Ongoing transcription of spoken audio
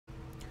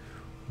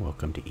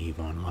Welcome to EVE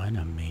Online.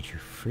 I'm Major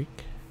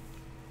Freak.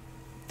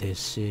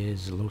 This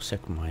is Lo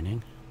Sec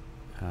mining.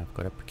 I've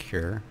got a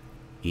procure.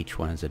 Each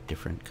one is a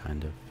different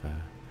kind of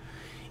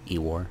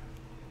EWAR,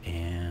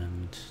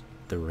 and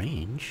the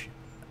range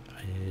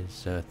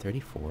is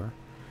 34.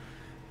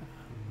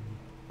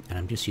 And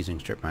I'm just using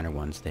strip miner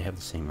ones. They have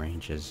the same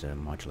range as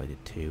modulated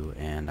 2,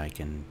 and I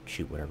can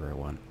shoot whatever I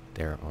want.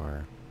 There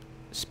are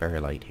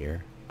sparrowlight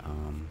here.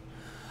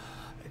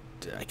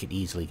 I could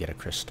easily get a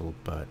crystal,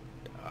 but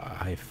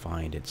I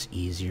find it's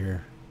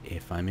easier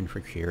if I'm in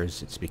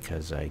procures. It's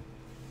because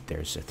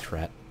there's a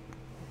threat,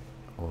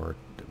 or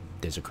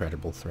there's a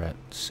credible threat,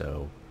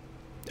 so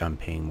I'm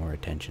paying more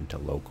attention to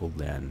local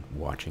than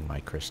watching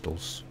my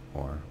crystals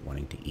or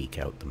wanting to eke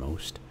out the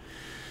most.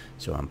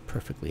 So I'm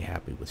perfectly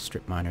happy with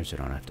strip miners. I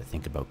don't have to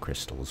think about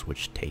crystals,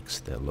 which takes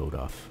the load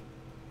off,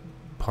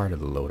 part of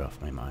the load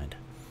off my mind.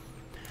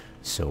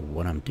 So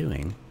what I'm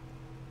doing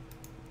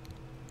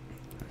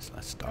is,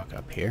 let's dock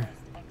up here.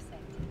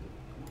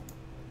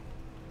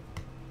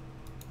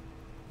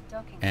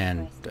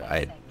 And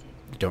I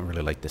don't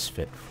really like this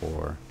fit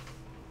for,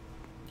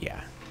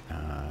 yeah,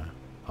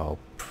 I'll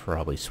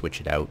probably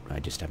switch it out. I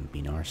just haven't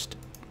been arsed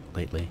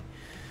lately.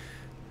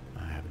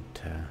 I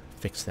haven't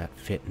fixed that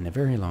fit in a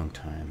very long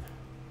time.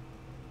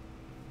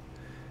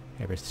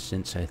 Ever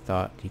since I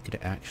thought you could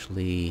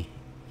actually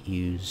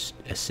use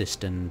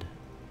assist and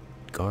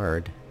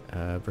guard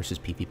versus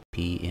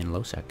PvP in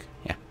Lo Sec.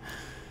 Yeah.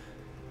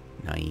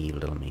 Naive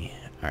little me.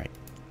 Alright.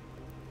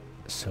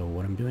 So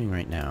what I'm doing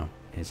right now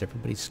is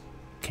everybody's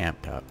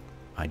camped up.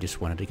 I just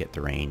wanted to get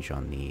the range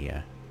on the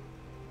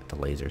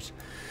lasers.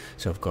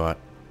 So I've got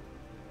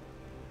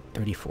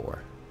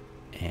 34,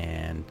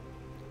 and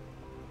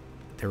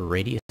the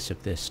radius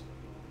of this,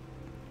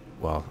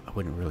 well, I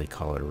wouldn't really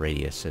call it a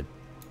radius. The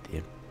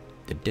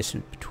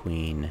distance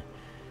between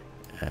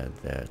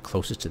the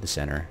closest to the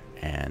center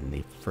and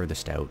the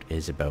furthest out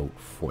is about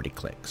 40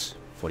 clicks,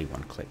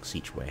 41 clicks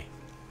each way.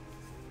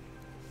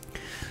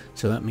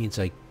 So that means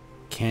I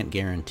can't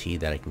guarantee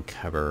that I can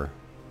cover,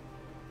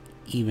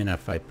 even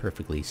if I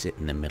perfectly sit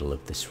in the middle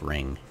of this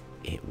ring,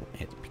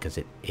 because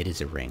it is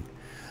a ring.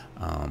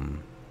 I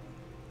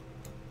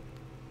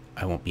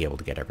won't be able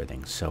to get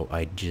everything, so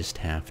I just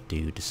have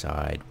to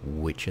decide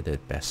which are the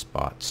best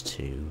spots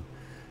to.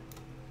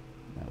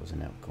 That was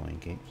an outgoing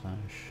gate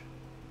flash.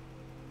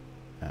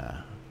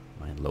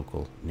 My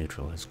local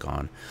neutral has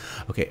gone.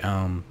 Okay,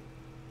 yeah,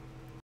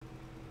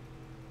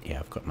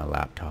 I've got my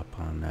laptop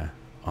on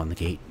the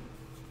gate.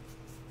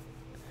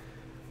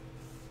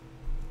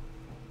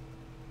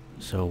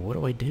 So what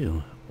do I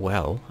do?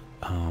 Well,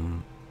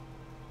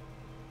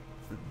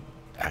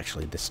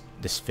 actually this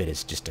fit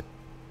is just a,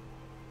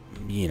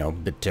 you know,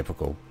 the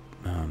typical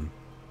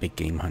big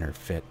game hunter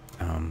fit.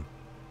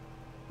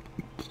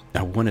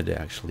 I wanted to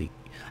actually,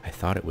 I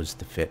thought it was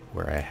the fit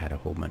where I had a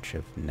whole bunch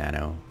of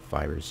nano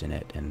fibers in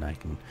it and I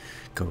can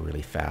go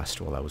really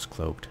fast while I was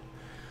cloaked.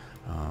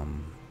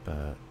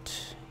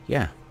 But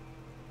yeah,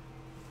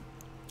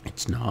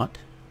 it's not,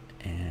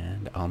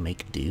 and I'll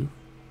make do,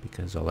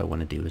 because all I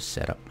want to do is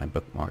set up my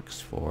bookmarks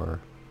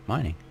for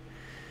mining.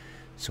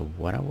 So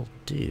what I will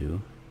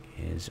do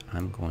is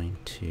I'm going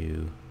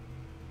to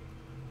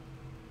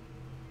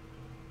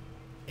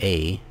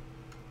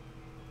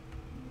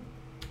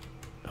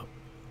oh,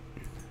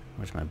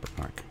 where's my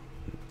bookmark?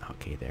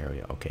 Okay, there we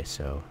go. Okay,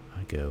 so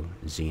I go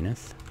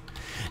zenith.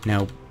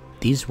 Now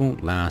these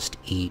won't last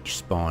each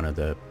spawn of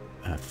the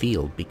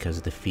field, because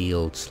the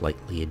field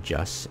slightly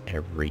adjusts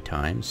every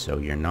time, so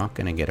you're not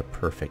going to get a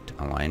perfect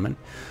alignment,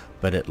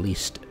 but at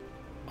least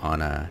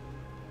on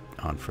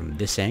from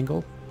this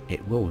angle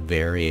it will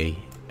vary.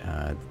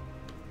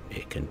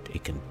 It can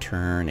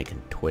turn, it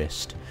can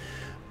twist,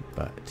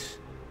 but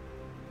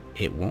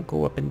it won't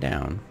go up and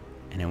down,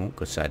 and it won't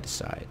go side to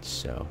side.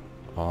 So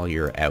all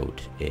your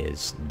out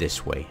is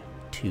this way,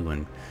 to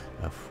and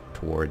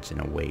towards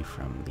and away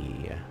from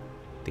the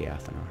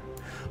athanor.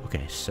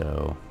 Okay,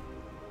 so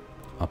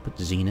I'll put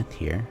zenith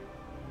here.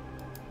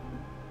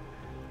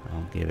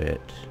 I'll give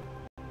it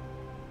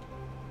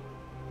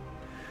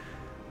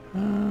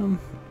I'm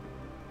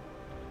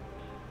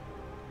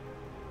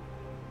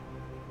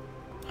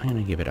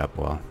gonna give it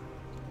upwell.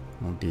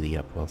 We'll do the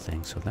upwell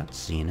thing. So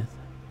that's zenith,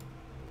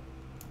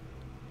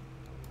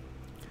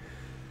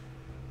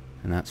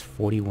 and that's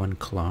 41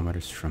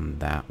 kilometers from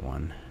that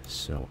one.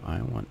 So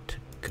I want to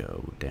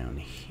go down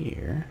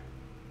here.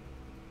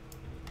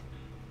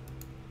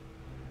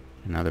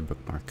 Another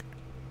bookmark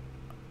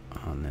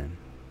on the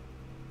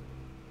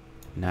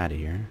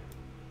nadir,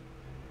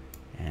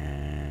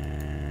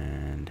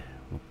 and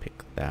we'll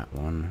pick that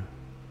one.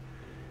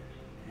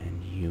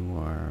 And you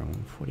are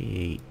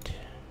 148.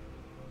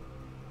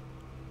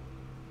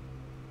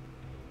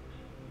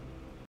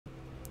 I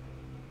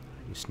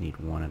just need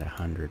one at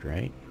 100,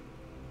 right?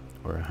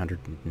 Or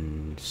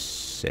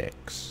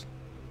 106.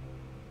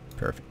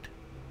 Perfect.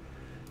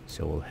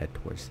 So we'll head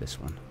towards this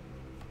one.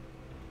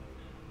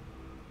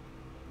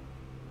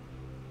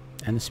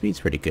 And the speed's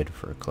pretty good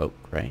for a cloak,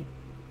 right?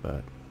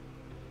 But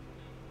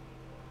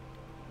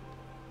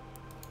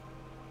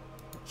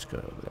Let's go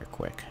over there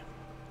quick.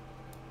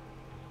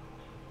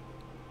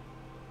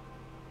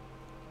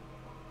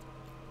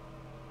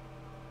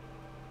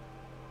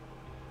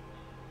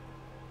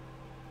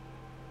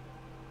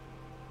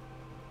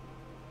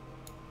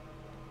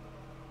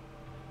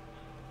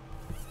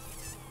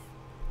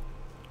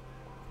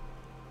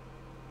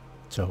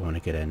 So I want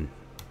to get in.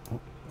 Oh,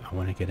 I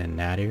want to get in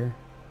that ear.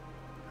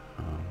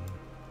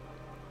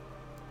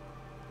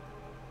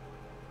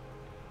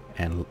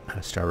 And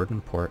starboard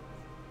and port.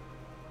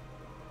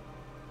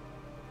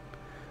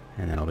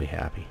 And then I'll be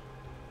happy.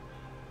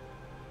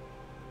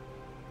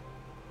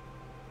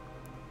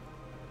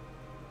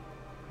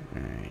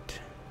 Alright.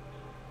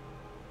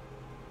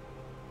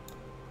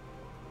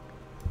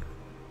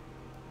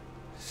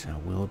 So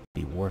we'll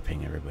be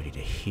warping everybody to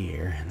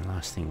here. And the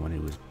last thing I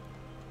wanted was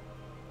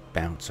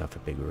bounce off a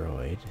big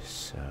roid.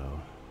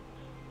 So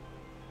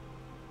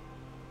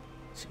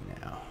let's see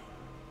now.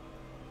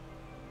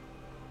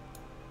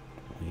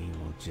 We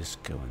will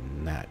just go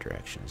in that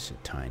direction. It's a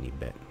tiny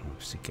bit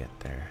once to get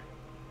there.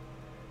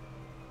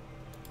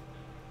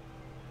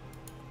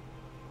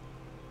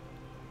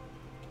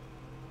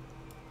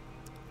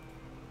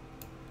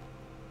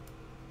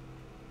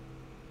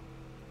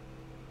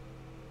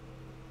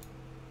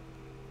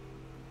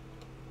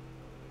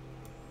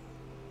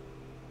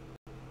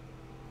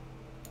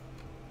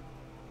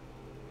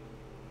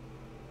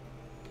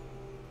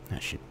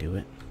 That should do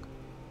it.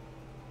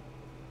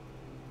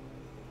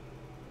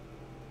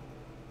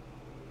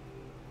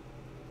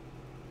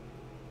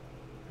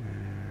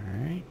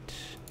 Alright.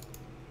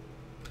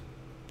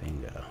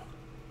 Bingo.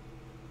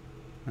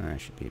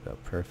 That should be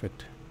about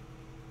perfect.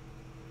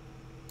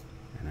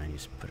 And I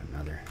just put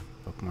another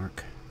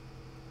bookmark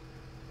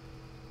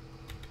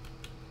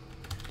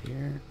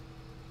here.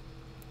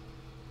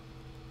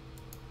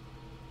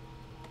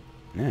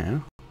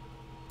 Now,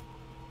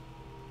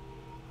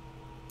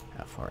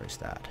 how far is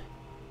that?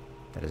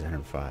 That is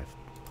 105.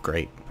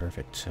 Great,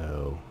 perfect.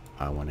 So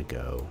I want to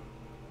go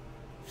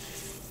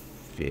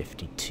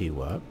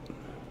 52 up.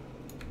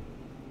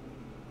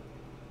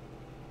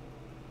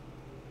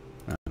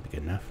 That'll be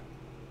good enough.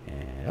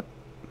 And up.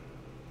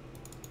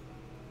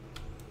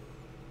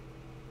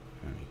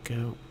 There we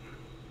go.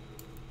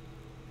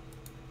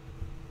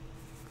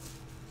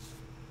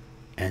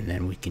 And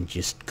then we can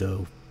just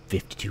go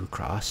 52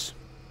 across.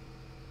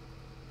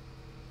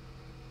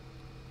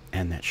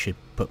 And that should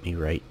put me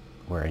right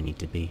where I need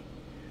to be.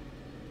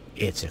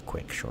 It's a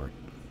quick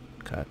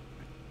shortcut.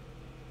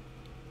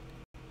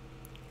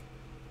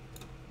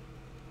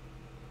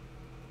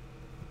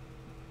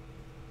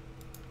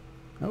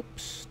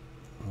 Oops,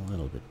 a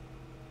little bit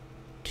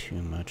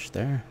too much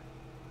there.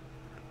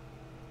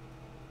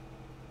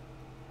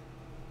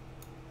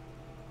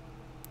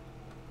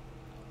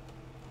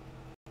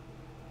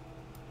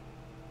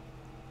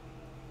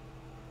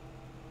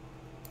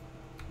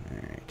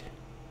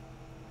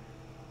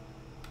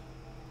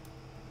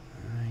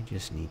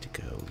 Just need to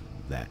go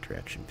that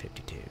direction,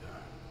 52.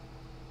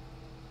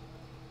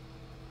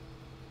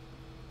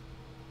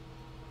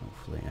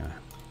 Hopefully I'm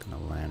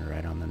gonna land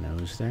right on the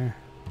nose there.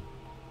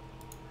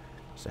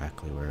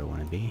 Exactly where I want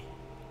to be.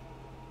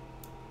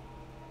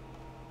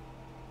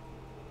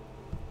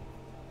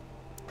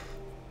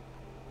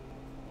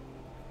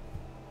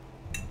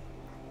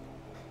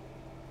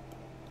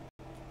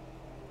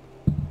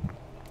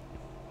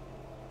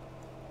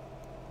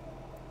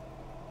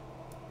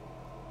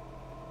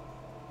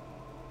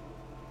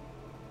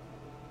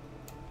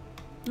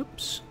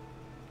 Oops.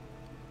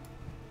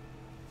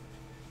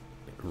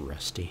 Bit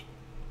rusty.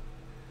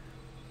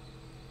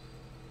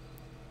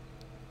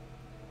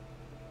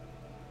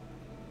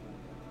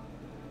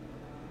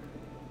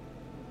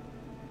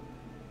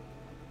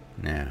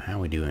 Now, how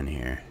we doing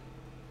here?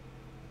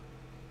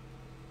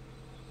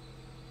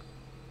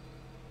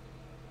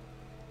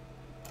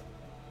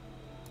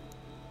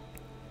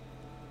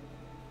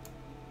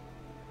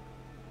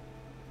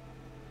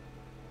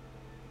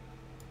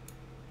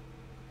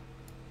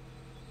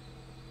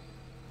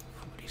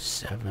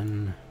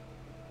 Seven.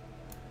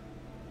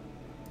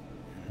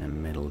 In the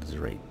middle is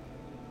right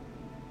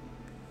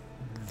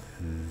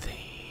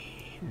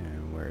there.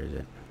 Where is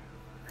it?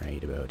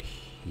 Right about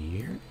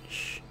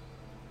here-ish.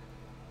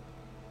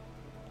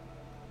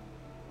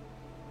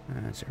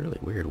 It's a really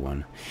weird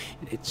one.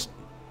 It's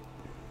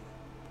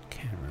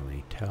can't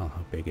really tell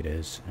how big it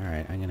is. All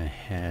right, I'm gonna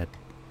head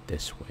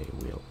this way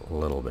a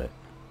little bit.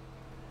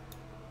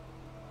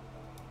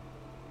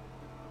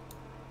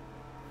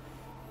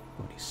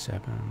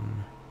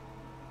 47.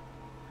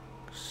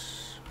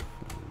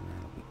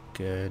 That'll be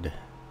good.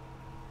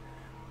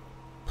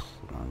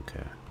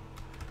 Plunka.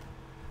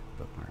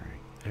 Bookmark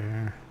right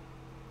there.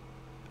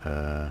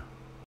 I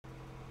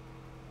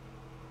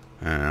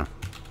don't know.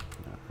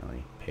 Not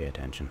really pay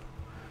attention.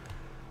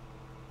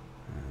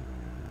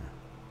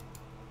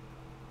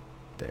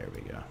 There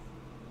we go.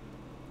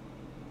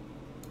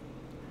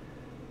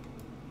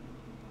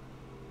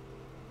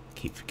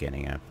 Keep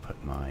forgetting I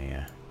put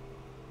my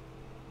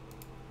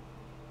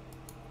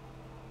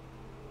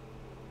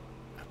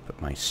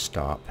my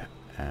stop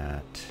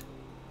at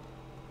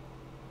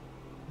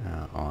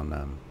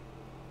on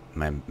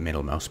my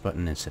middle mouse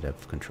button instead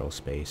of control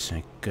space.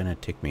 It's gonna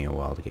take me a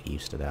while to get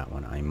used to that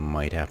one. I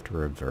might have to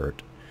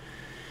revert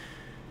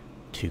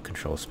to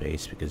control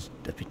space because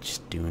I've been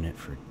just doing it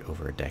for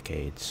over a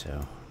decade,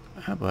 so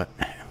but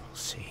we'll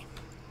see.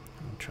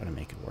 I'll try to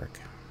make it work.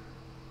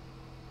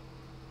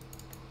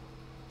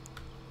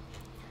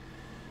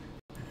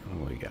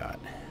 What we got?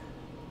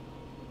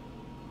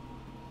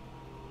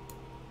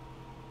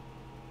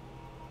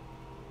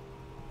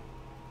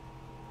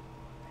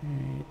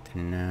 Eight,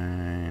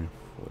 9,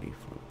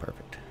 44.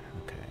 Perfect.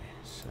 Okay,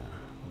 so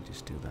we'll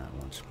just do that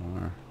once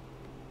more.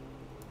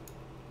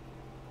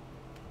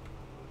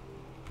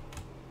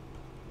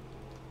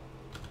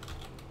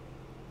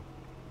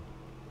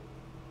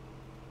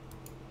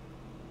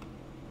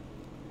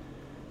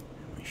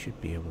 And we should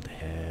be able to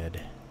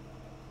head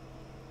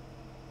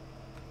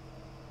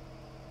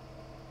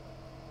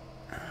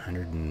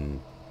 100 and,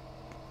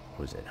 what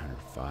was it,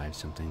 105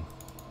 something?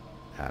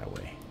 That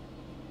away.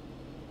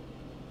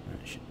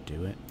 That should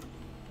do it.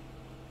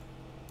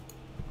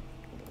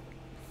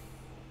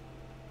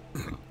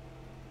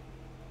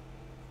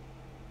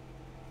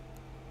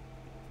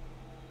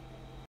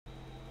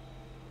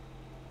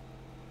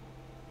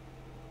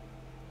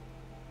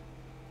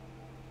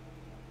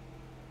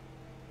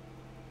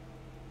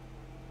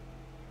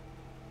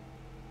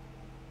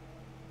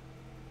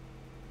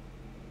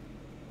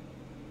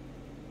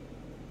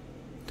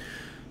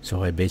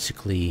 So I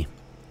basically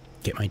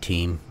get my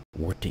team,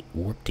 warp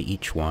to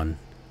each one,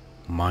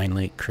 mine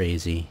like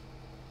crazy,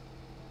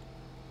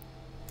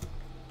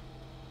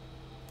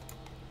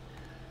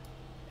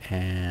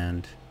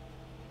 and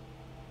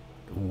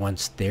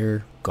once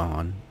they're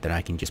gone, then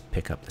I can just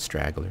pick up the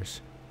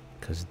stragglers,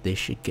 because this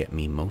should get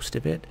me most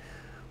of it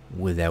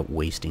without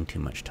wasting too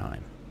much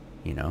time.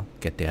 You know,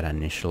 get that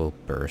initial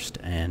burst,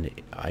 and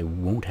I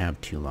won't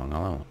have too long.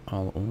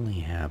 I'll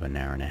only have an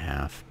hour and a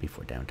half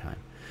before downtime.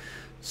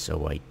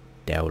 So I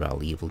doubt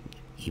I'll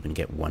even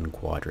get one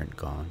quadrant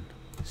gone.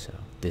 So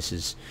this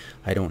is,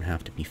 I don't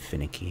have to be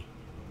finicky.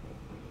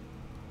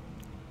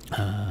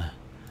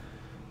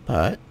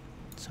 But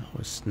it's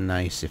always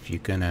nice if you're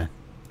gonna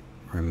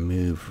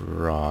remove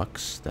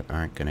rocks that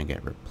aren't gonna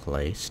get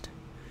replaced.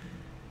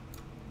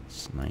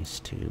 It's nice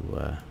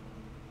to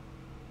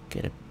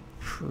get a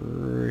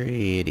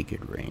pretty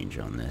good range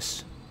on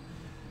this.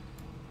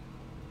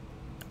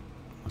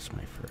 What's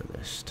my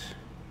furthest?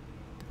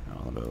 They're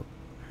all about...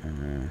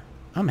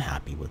 I'm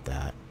happy with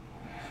that.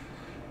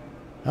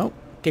 Oh,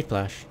 gate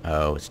flash.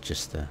 Oh, it's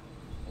just the...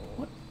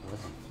 What was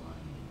it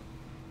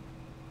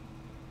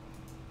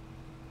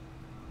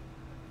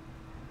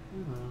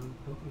flying?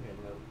 Poke your head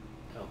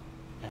out.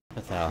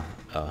 Oh.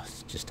 Oh,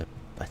 it's just a...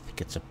 I think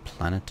it's a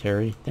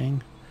planetary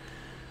thing.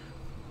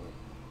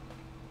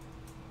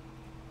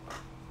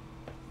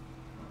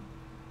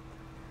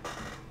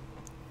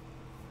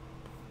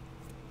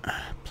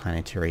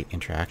 Planetary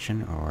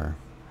interaction, or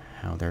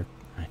how they're...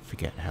 I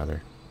forget how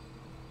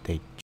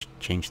they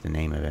changed the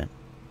name of it.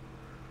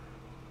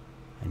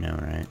 I know,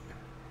 right?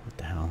 What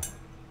the hell?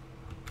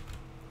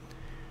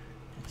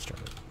 Let's start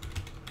it.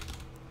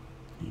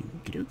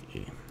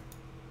 Okey-dokey.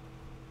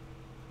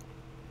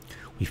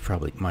 We've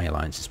probably... My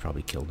alliance has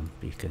probably killed him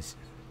because...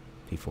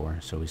 before,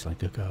 so he's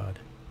like, oh god.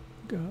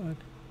 God.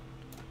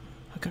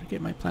 I gotta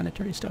get my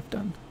planetary stuff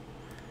done.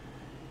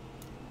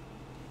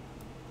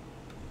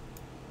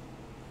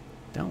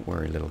 Don't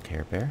worry, little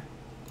Care Bear.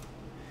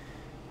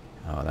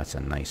 Oh, that's a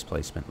nice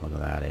placement. Look at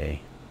that, eh?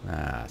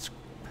 That's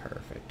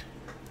perfect.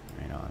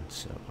 Right on.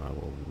 So I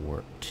will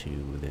warp to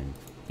within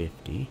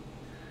 50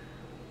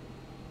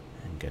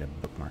 and get a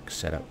bookmark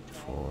set up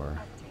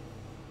for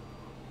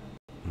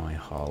my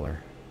hauler.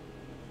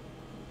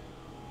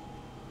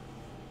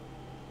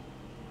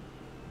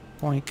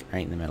 Boink,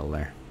 right in the middle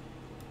there.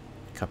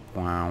 Cup,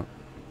 wow.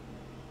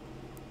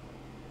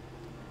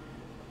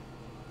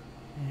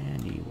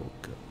 And you will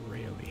go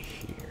right over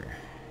here.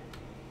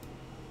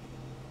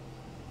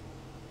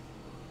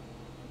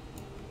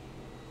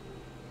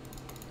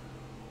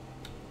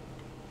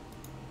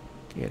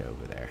 Get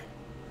over there.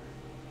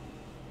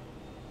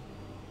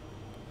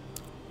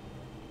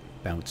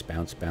 Bounce,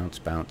 bounce, bounce,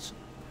 bounce.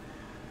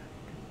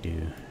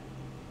 Do.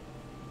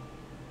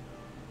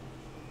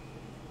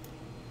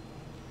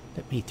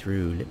 Let me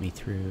through, let me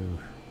through.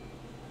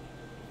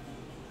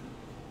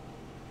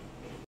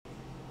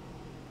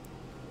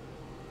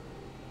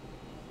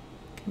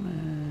 Come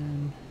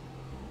on.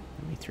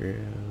 Let me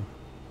through.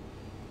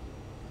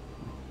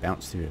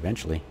 Bounce through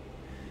eventually.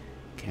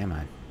 Come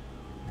on.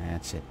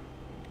 That's it.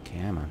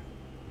 Come on.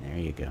 There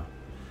you go.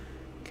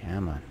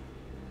 Come on.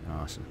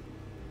 Awesome.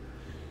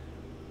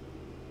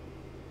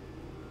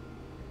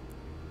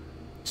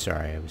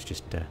 Sorry, I was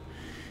just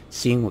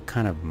seeing what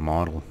kind of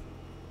model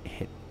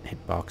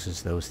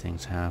hitboxes those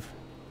things have.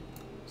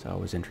 It's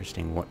always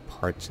interesting what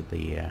parts of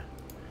the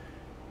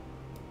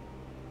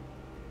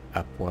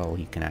upwell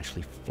you can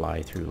actually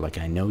fly through. Like,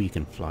 I know you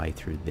can fly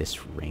through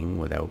this ring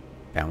without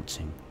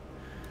bouncing.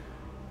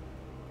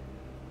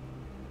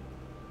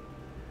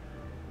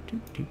 Do,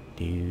 do,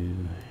 do.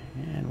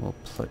 And we'll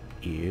put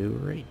you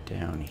right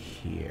down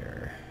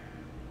here.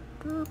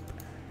 Boop.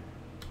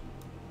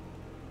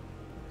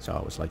 So I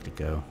always like to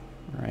go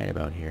right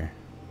about here.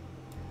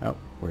 Oh,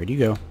 where'd you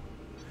go?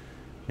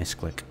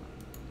 Misclick.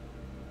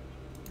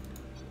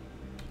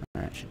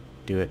 Alright, should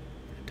do it.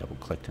 Double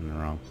clicked in the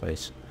wrong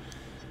place.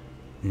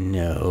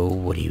 No,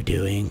 what are you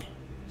doing?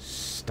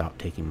 Stop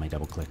taking my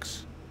double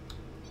clicks.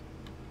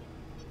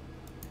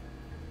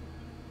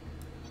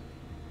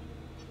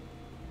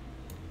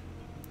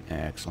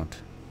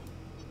 Excellent.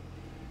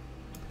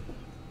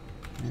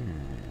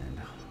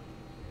 And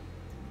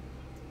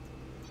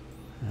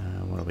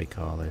what do we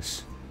call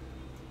this?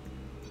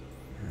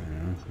 I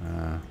don't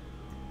know.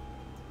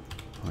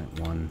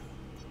 0.1.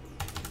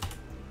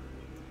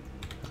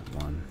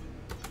 0.1.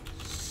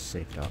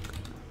 Safe dock.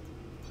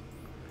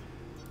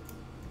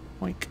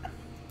 Oink.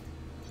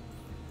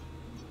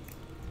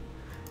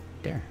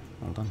 There.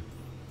 Well done.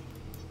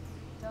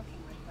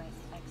 Docking request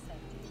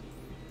accepted.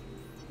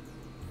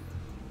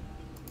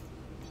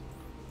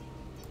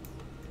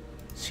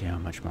 See how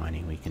much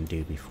mining we can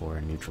do before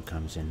a neutral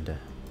comes in to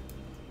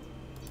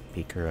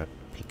peek her up,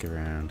 peek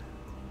around.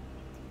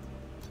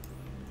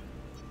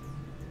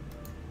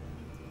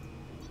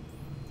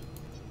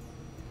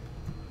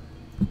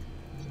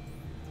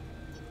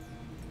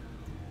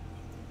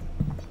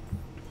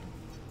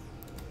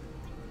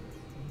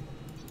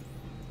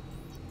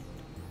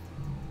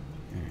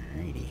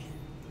 Alrighty.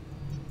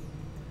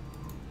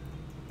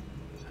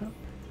 Up.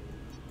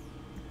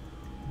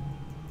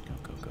 Go,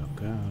 go, go,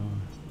 go.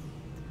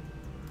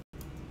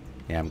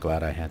 Yeah, I'm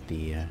glad I had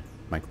the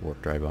micro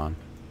warp drive on.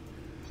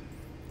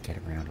 Get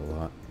around a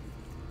lot.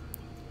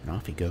 And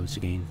off he goes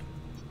again.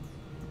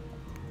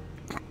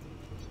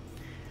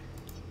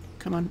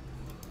 Come on,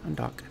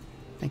 undock.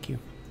 Thank you.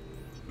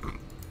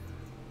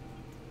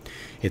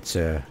 It's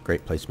a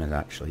great placement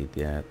actually.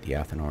 The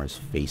athanor is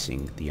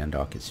facing, the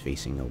undock is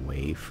facing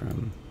away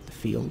from the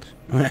field.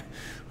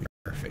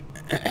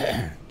 Perfect.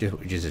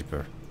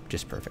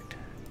 just perfect.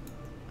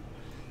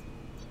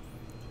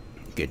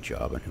 Good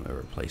job on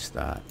whoever placed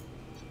that.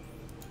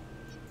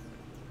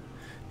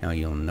 Now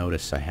you'll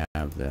notice I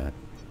have the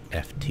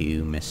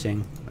F2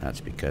 missing. That's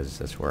because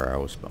that's where I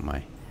always put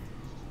my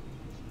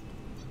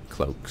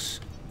cloaks.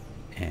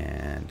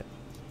 And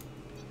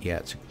yeah,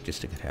 it's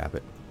just a good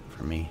habit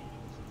for me.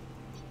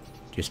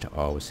 Just to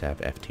always have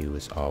F2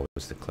 as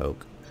always the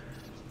cloak.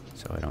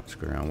 So I don't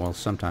screw around. Well,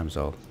 sometimes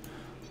I'll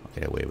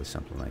get away with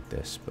something like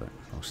this, but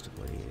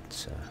mostly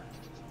it's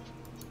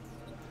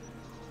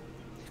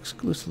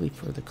exclusively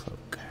for the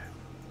cloak.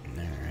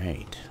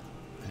 Alright.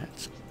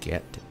 Let's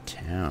get to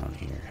town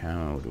here.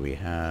 How do we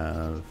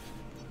have...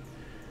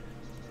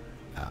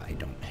 I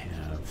don't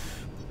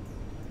have...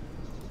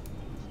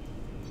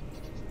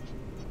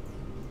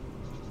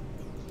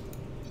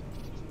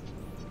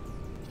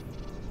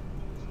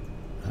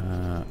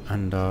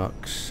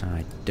 undocks.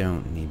 I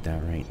don't need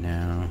that right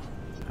now.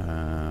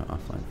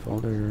 Offline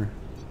folder.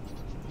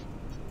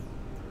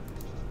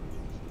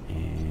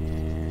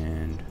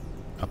 And...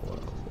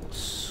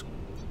 uploads.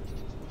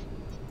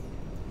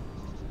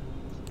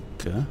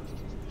 Okay.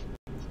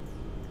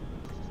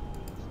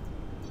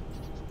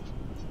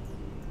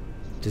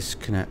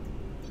 Disconnect.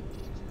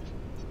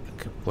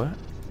 Okay, what?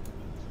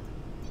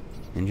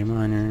 Ninja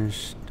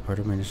miners,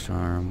 automated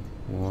arm.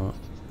 What?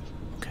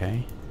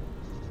 Okay.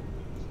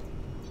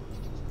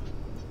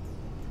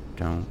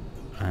 Don't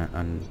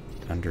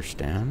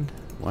understand.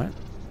 What?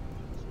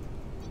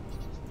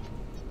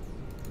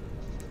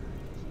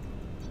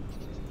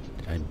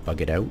 Did I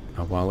bug it out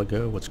a while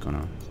ago? What's going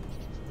on?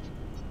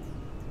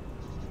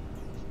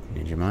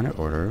 Ninja miner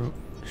order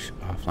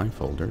offline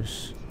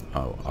folders.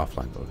 Oh,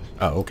 offline folders.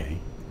 Oh, okay.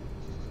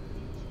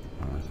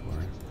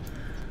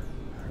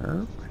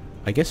 Herb.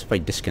 I guess if I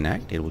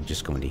disconnect, it will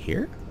just go into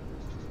here.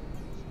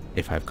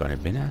 If I've got a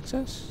bin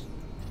access.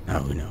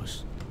 Oh, who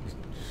knows?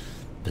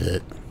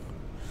 Blech.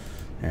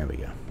 There we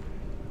go.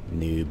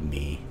 Noob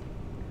me.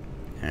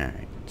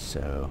 Alright,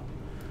 so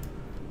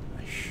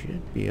I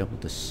should be able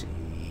to see.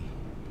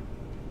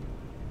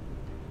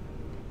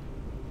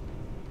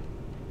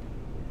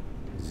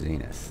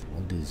 Zenith.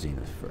 We'll do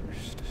Zenith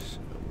first. So,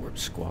 warp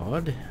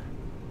squad.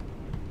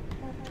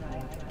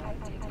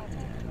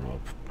 And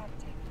we'll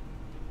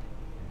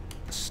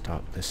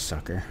stop this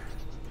sucker.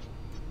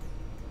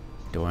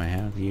 Do I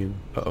have you?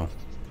 Uh-oh.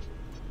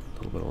 A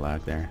little bit of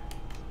lag there.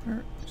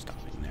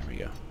 Stopping. There we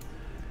go.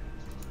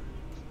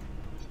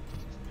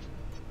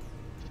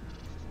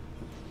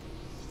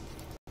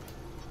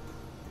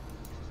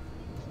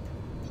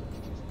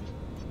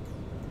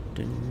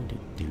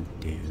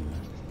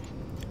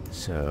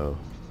 So,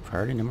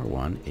 priority number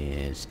 1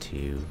 is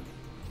to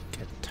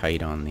get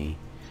tight on the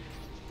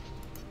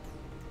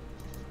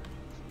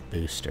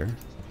booster.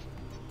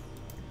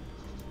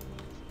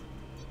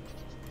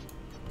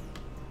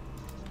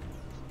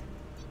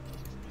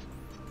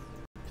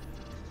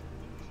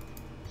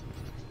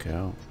 There we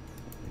go.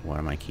 What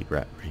am I keep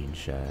rat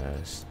range?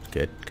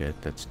 Good, good,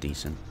 that's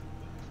decent.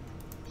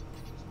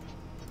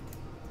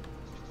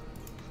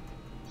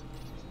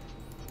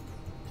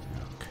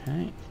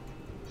 Okay.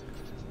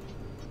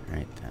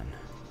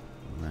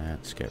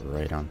 Let's get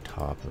right on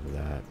top of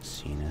that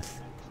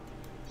zenith.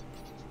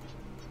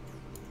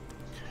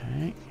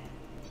 Okay.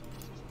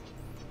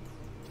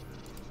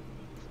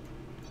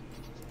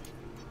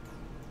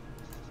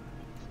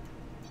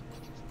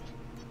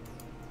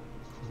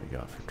 What do we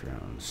got for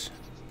drones?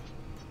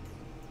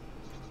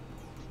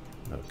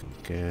 Looking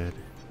good.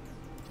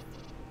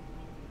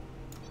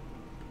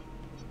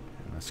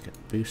 And let's get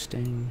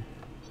boosting.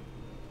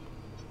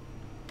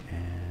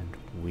 And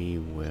we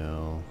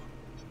will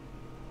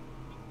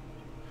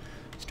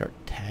start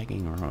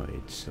tagging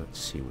roids. Let's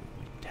see what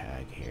we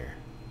tag here.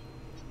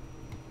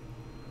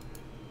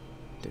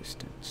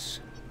 Distance.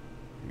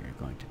 We're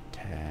going to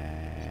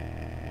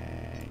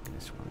tag,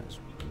 this one is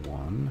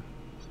 1.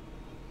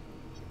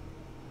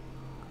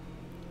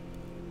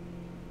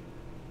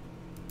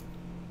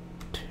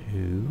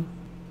 Two,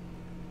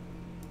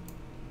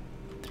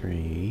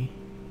 3,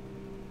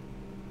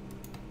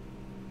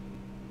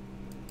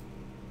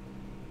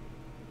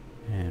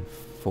 and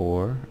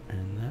 4,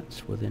 and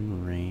that's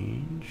within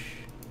range.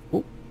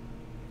 Oh,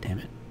 damn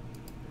it.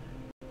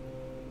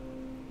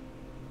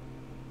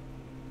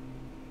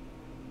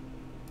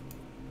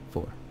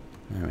 Four.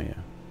 There we go.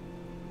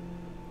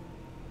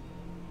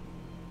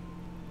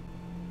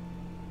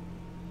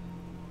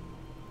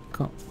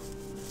 Cool.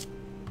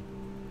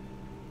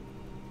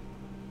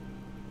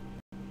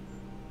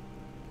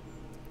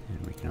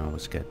 And we can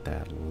always get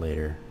that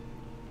later.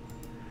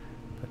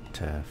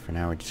 But for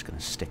now we're just going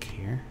to stick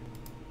here.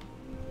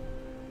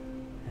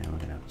 And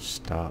we're going to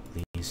stop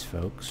these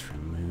folks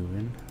from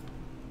moving.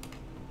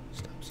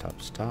 Stop,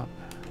 stop, stop.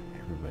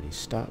 Everybody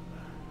stop.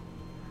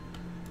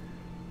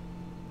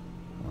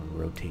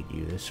 We'll rotate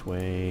you this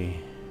way.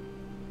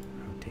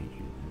 Rotate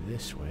you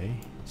this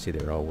way. See,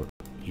 they're all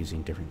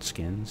using different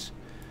skins.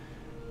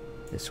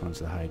 This one's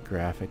the high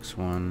graphics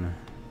one.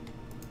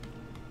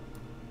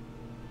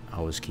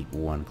 Always keep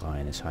one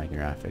client as high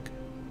graphic.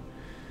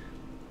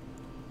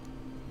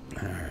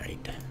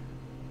 Alright.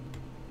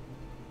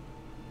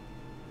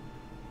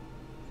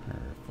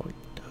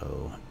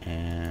 Perfecto.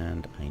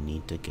 And I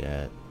need to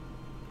get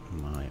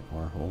my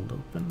ore hold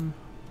open.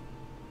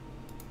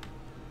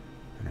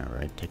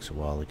 Alright, it takes a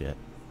while to get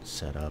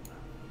set up.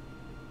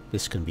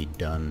 This can be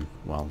done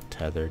while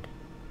tethered.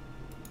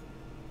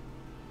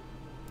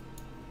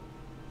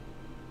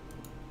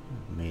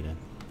 I've made a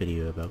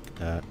video about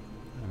that,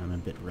 and I'm a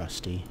bit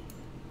rusty.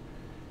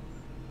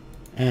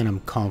 And I'm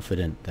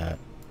confident that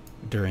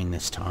during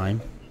this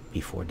time,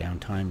 before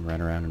downtime, right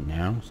around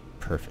now, is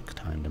perfect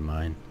time to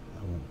mine.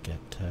 I won't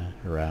get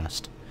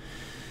harassed.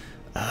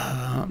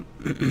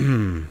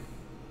 The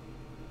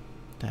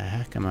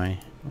heck am I?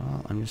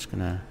 Well, I'm just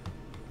gonna...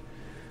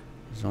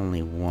 There's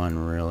only one,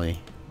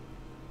 really,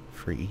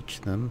 for each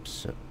of them,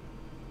 so...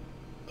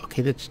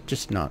 Okay, that's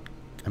just not...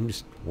 I'm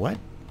just... What?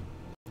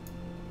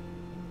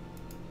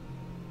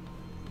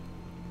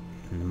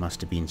 And there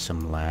must have been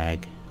some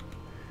lag.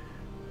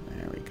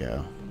 There we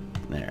go.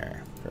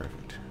 There.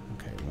 Perfect.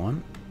 Okay,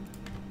 one.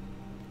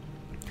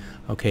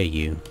 Okay,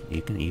 you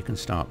can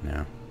stop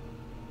now.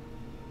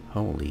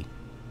 Holy.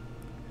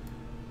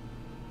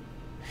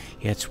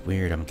 Yeah, it's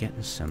weird. I'm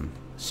getting some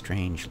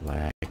strange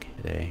lag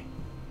today.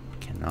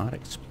 Cannot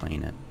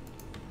explain it.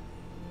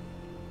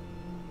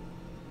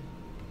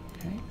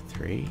 Okay,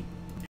 3.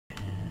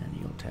 And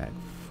you'll tag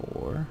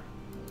 4.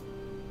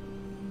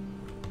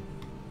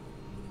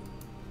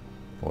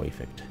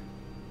 Perfect.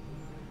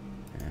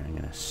 And I'm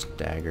gonna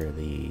stagger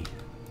the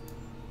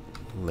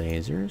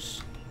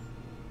lasers.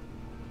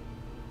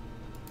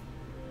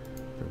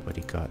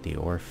 Everybody got the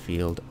ore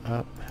field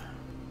up.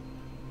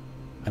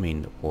 I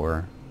mean, the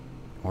ore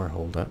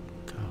hold up.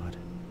 God.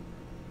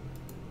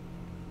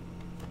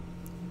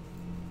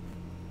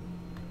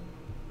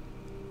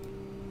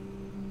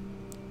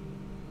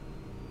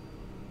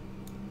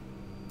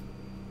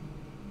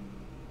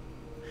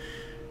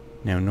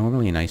 Now,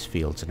 normally in ice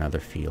fields and other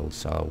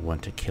fields, I'll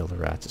want to kill the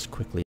rats as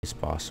quickly as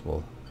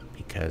possible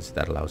because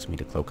that allows me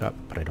to cloak up,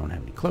 but I don't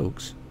have any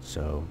cloaks,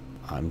 so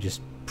I'm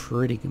just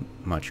pretty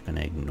much going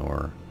to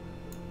ignore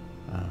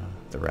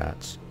the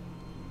rats.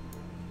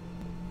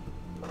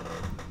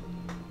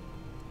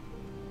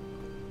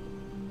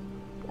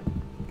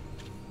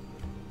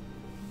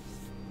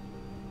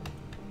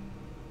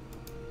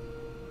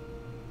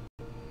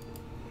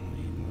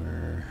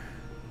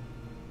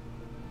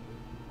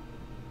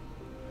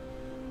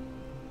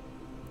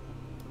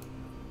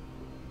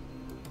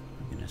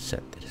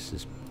 Set this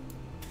as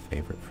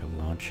favorite for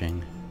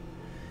launching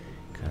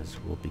because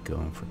we'll be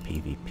going for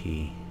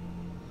PvP.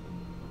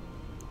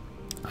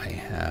 I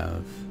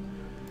have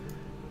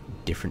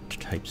different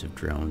types of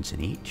drones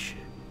in each,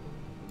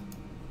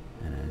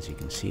 and as you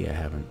can see, I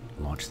haven't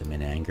launched them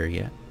in anger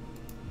yet,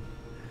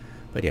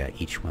 but yeah,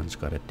 each one's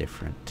got a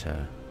different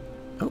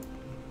oh,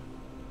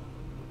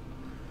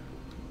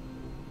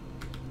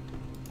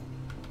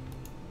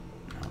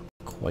 not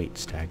quite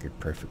staggered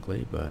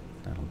perfectly, but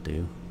that'll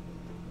do.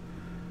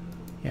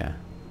 Yeah.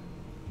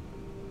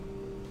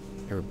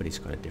 Everybody's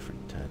got a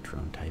different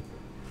drone type.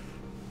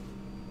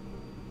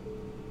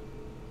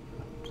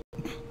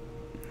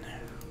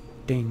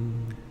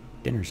 Ding.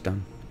 Dinner's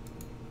done.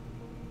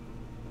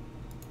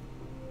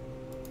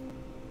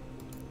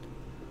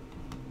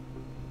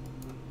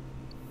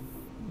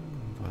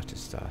 What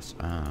is das?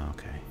 Ah,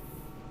 okay.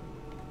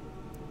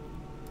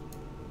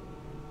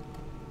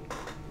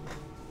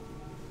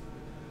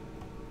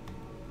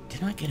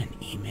 Did I get an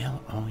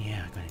email? Oh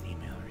yeah, I got an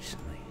email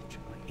recently.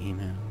 Check my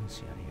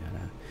emails, yada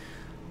yada.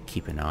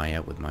 Keep an eye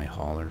out with my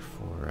hauler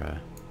for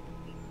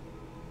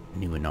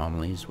new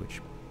anomalies,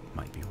 which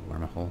might be a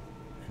wormhole.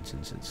 And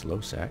since it's low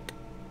sec,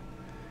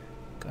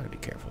 gotta be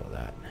careful of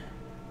that.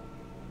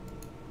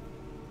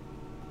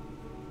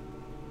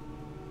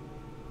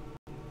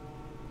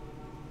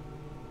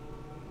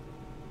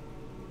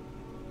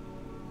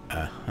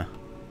 Huh.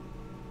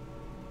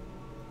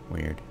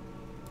 Weird.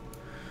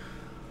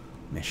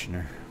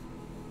 Missioner.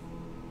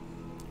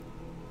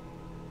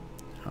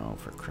 Oh,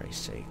 for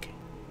Christ's sake.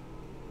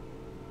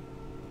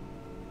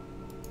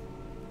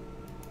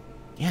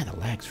 Yeah, the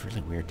lag's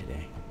really weird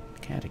today.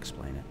 Can't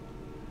explain it.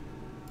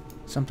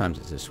 Sometimes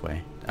it's this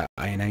way.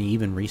 And I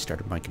even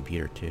restarted my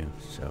computer too,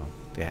 so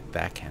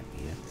that can't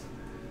be it.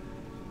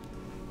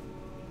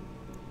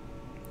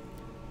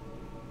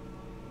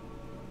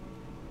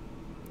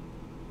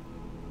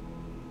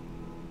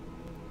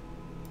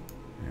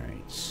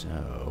 Alright,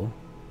 so...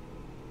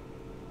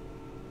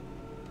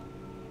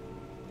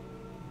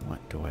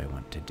 what do I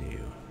want to do?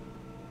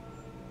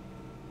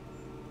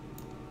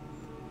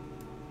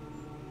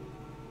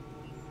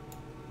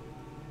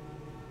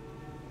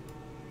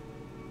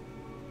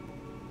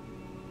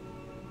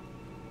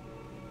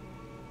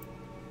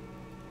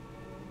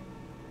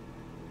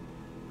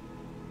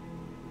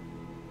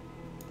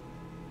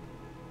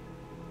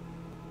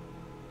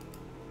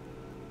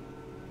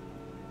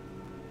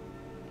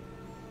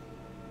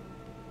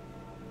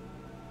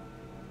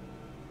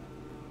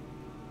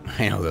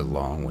 I know the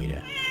long way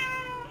to...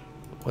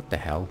 what the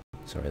hell?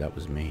 Sorry, that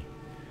was me.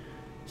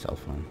 Cell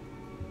phone.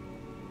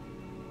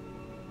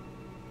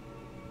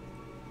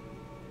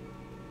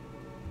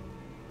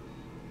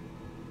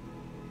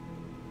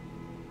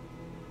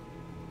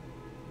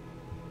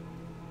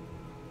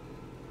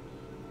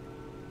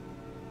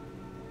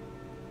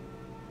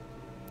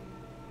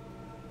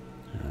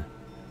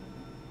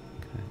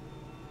 Okay.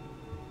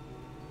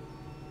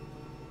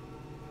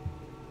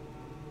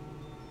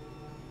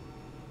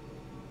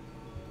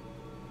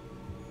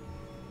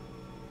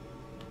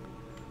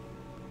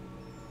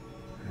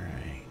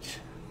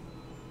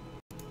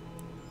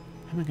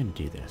 How am I going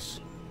to do this?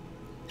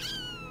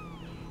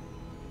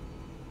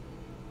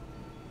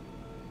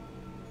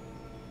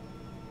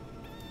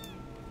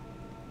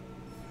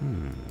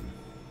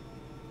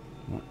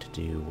 What to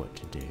do, what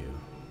to do.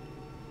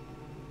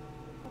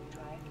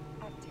 Drive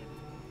active.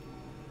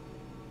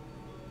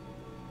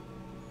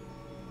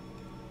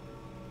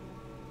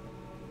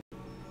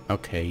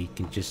 Okay, you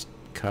can just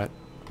cut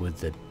with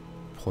the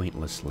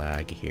pointless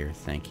lag here,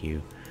 thank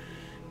you.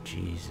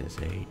 Jesus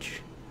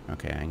H.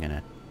 Okay, I'm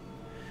gonna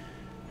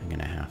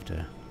have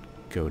to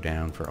go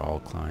down for all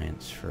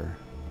clients for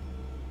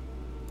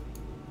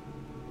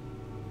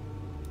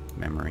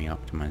memory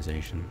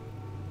optimization.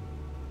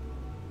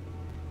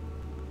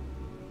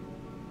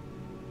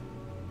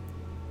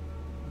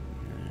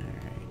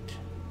 Alright.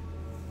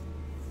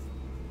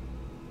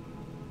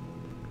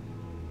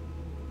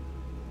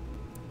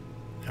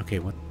 Okay,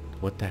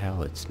 what the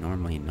hell? It's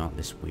normally not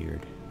this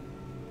weird.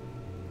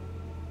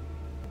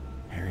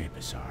 Very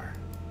bizarre.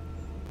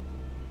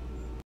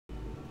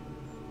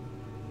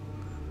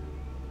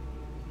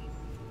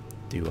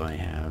 Do I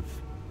have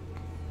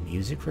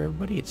music for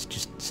everybody? It's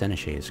just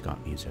Seneschay's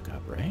got music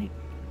up, right?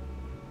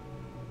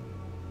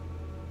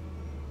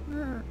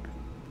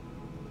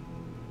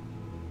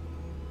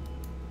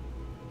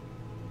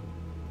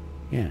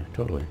 Yeah,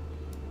 totally.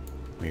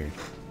 Weird.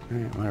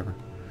 Alright, whatever.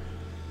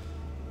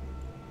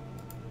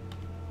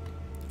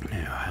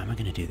 Now, how am I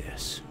gonna do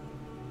this?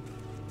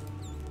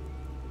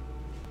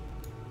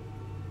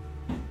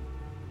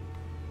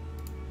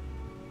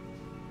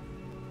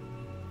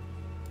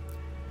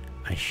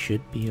 I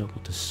should be able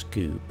to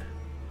scoop.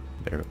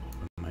 Better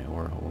open my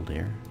ore hold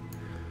here.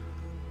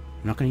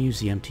 I'm not going to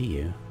use the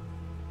MTU.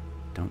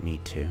 Don't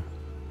need to.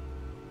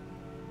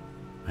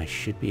 I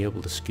should be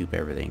able to scoop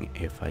everything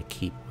if I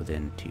keep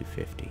within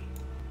 250. I'm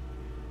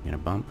going to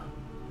bump.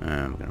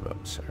 I'm going to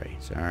bump. Sorry.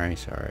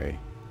 Alright.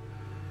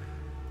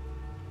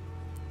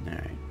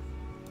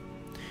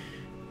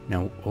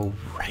 Now, oh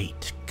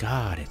right.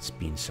 God, it's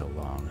been so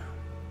long.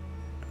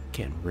 I'm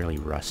getting really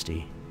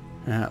rusty.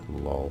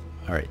 Lol.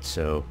 Alright,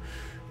 so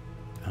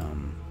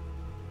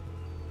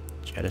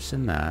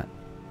jettison that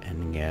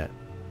and get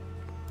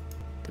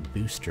the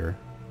booster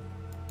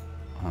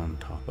on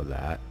top of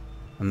that.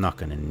 I'm not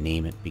going to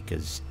name it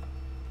because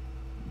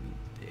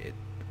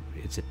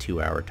it's a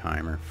 2-hour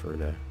timer for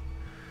the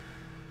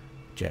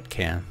jet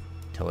can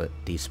till it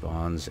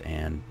despawns,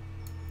 and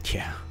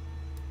yeah,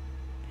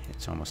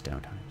 it's almost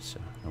downtime, so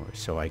no worries.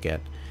 So I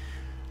get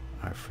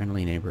our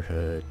friendly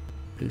neighborhood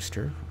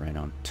booster right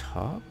on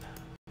top.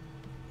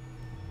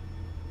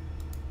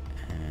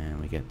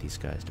 And we get these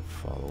guys to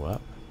follow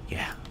up.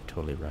 Yeah,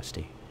 totally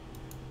rusty.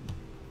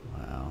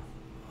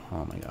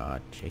 Oh my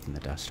god, shaking the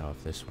dust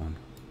off this one.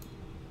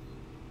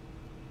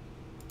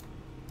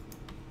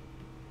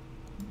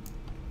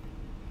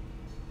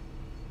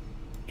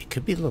 It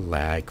could be the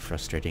lag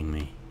frustrating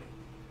me.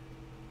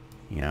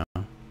 You know?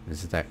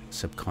 This is that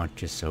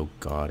subconscious, oh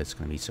god, it's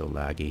going to be so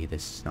laggy,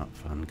 this is not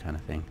fun kind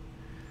of thing.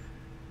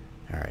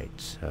 Alright,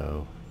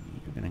 so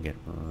you're going to get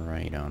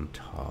right on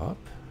top.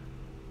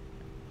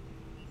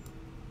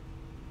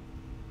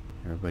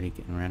 Everybody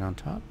getting right on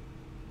top?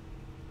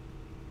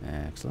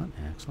 Excellent,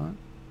 excellent.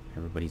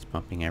 Everybody's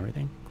bumping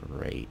everything?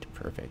 Great,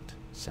 perfect.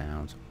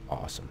 Sounds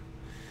awesome.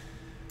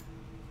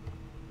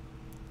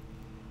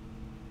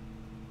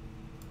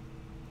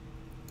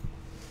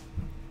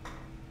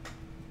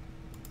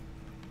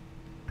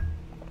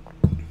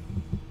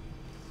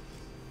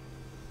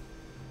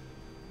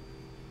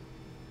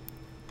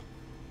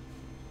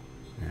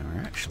 Now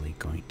we're actually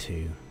going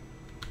to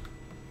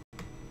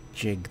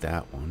jig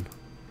that one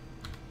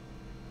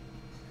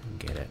and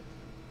get it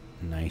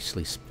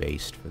nicely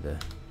spaced for the...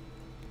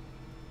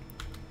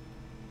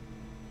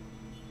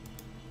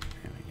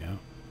 There we go.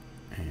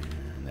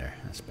 And there,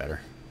 that's better.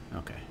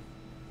 Okay.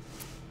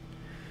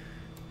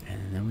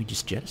 And then we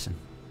just jettison.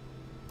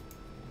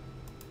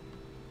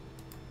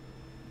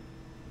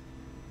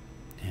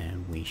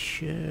 And we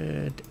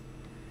should...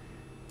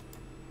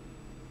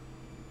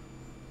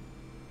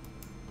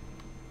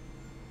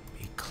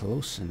 be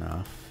close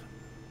enough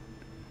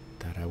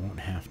that I won't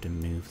have to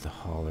move the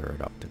hauler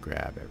up to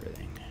grab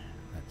everything.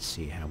 Let's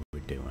see how we're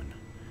doing.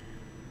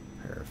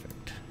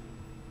 Perfect.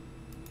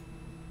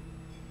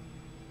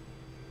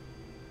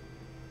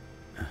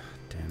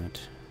 Damn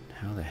it.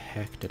 How the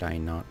heck did I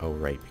not... Oh,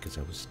 right, because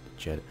I was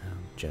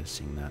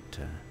jettisoning that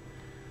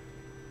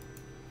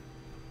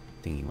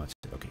thingy. What's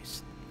it? Okay,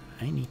 so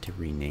I need to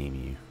rename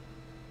you.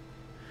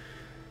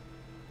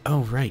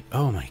 Oh, right.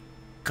 Oh, my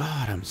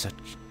God, I'm such...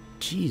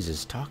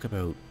 Jesus, talk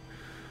about...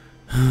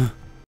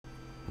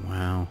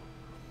 Wow.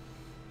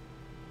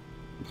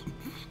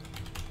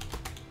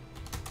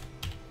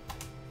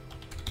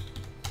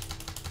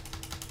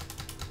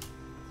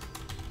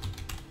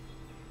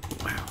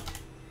 Wow.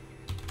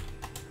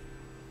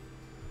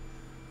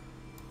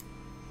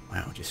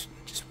 Wow, just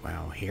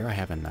wow. Here I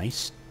have a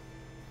nice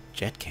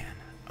jet can.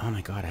 Oh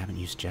my god, I haven't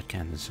used jet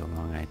cans in so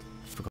long, I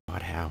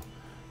forgot how.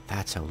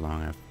 That's how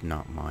long I've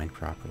not mined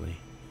properly.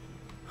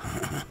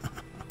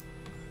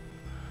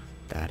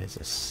 That is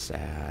a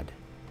sad,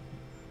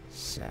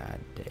 sad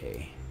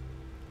day.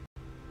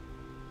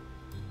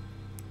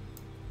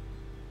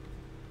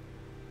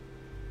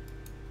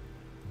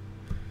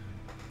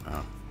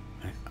 Wow,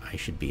 I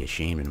should be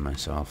ashamed of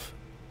myself.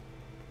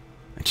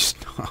 I just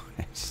not.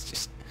 It's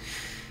just,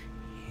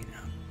 you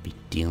know, be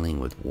dealing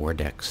with war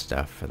deck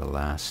stuff for the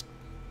last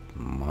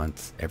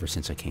month, ever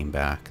since I came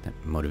back.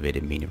 That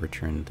motivated me to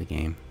return to the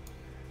game.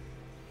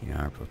 You know,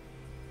 our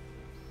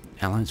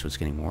alliance was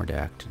getting war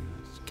decked,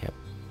 and kept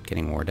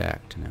getting war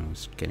decked, and I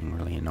was getting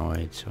really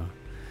annoyed, so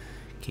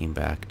I came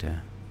back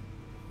to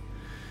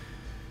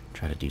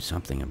try to do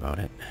something about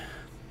it.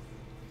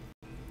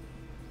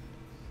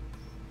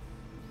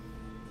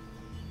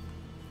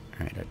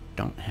 Alright, I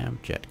don't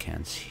have jet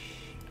cans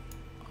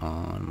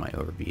on my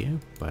overview,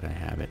 but I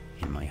have it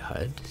in my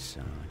HUD,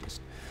 so I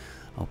just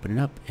open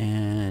it up,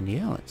 and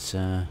yeah, let's,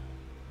 I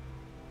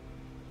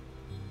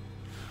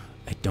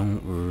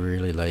don't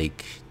really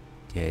like,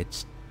 yeah,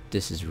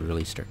 this is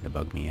really starting to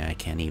bug me. I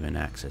can't even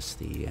access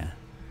the, yeah,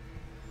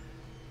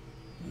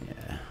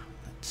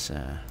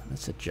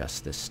 let's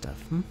adjust this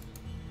stuff, Alright.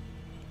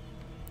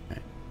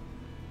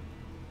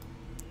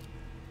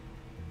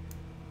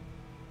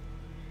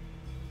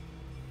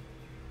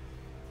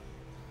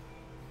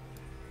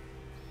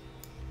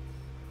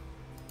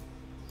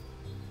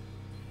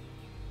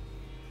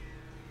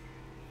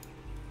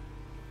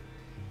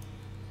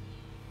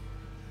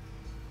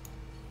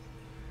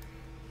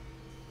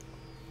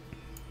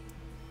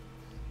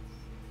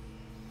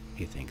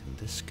 You think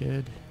this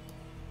good?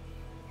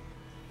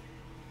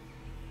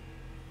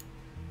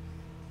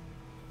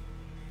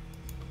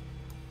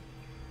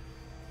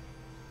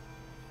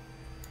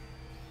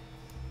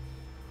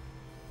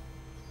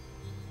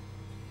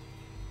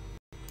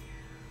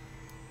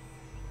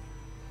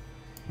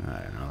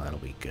 I don't know, that'll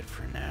be good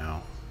for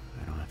now.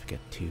 I don't have to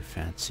get too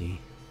fancy.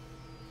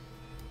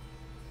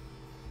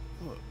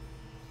 Whoa.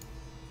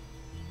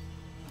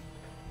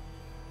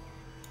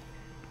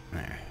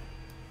 There.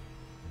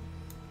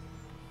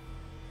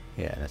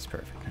 Yeah, that's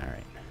perfect.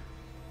 Alright.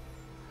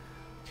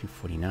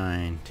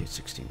 249,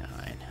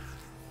 269.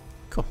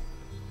 Cool.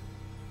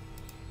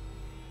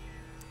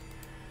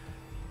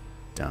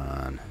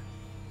 Done.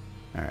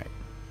 Alright.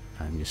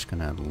 I'm just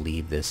gonna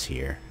leave this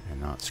here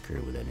and not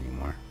screw with it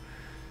anymore.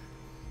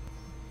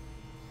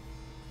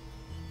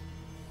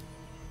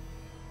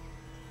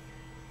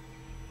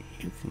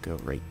 You can go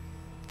right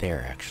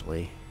there,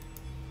 actually.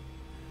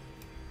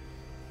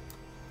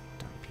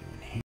 Dump you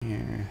in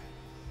here.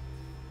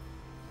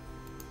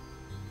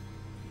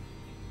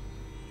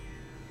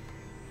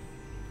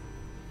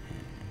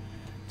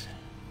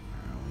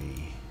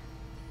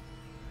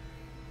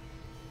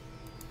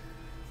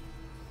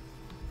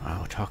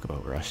 Wow, talk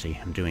about rusty.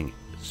 I'm doing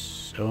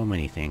so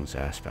many things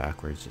ass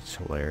backwards. It's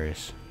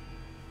hilarious.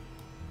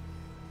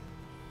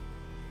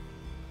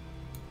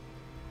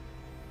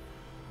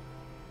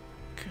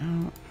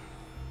 Go.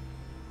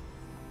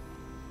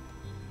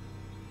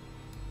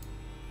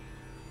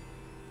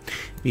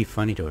 It'd be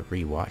funny to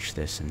rewatch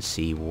this and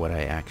see what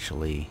I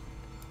actually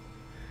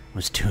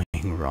was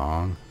doing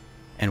wrong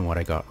and what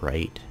I got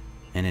right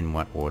and in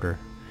what order.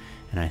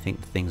 And I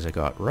think the things I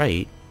got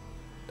right,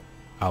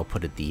 I'll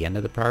put at the end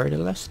of the priority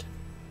list,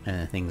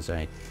 and the things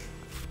I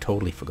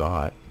totally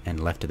forgot and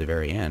left to the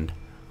very end,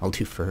 I'll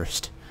do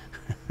first.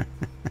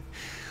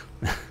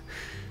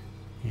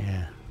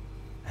 Yeah,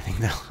 I think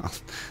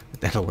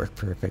that'll work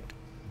perfect.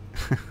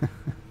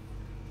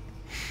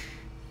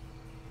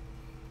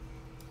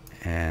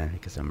 And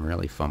because I'm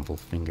really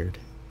fumble-fingered.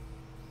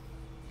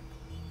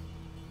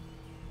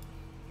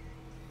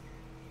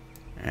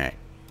 Alright.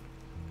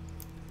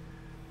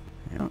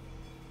 Yep.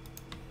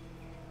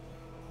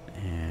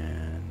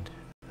 And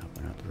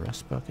open up the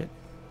rust bucket.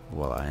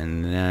 Well,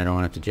 and then I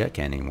don't have to jet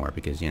can anymore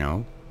because, you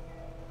know,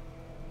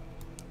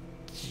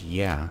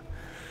 yeah,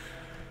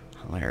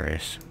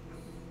 hilarious.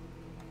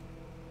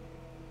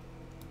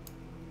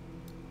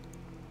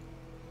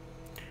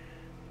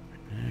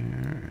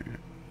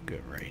 Go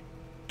right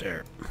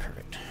there.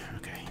 Perfect.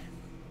 Okay.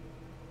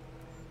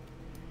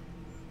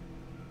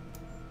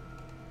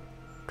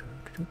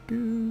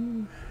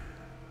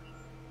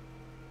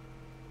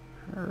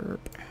 Herb.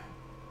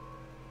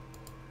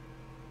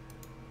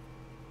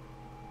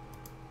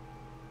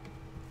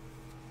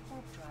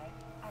 Warp drive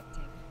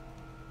active.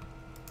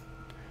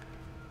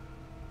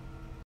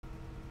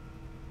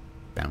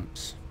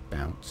 Bounce,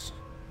 bounce.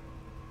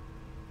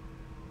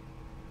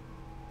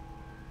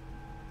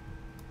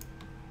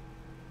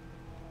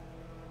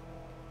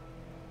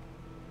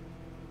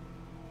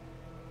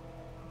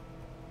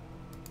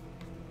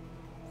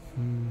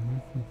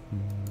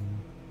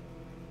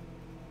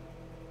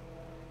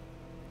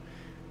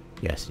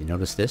 Yes, you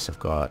notice this? I've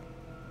got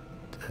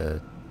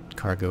the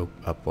cargo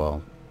up,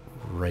 well,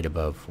 right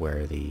above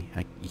where the...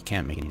 you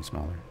can't make it any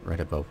smaller. Right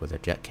above where the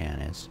jet can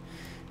is.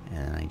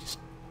 And I just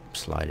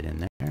slide it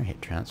in there,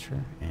 hit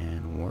transfer,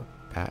 and warp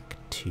back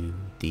to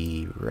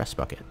the rest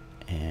bucket.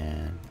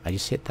 And I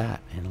just hit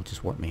that, and it'll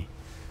just warp me.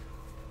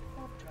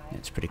 Warp drive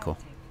It's pretty cool.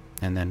 active.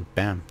 And then,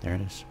 bam, there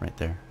it is, right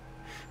there.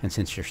 And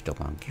since you're still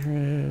on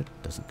grid,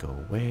 doesn't go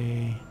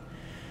away.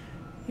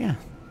 Yeah,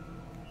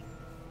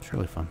 it's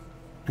really fun.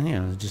 And you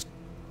know, just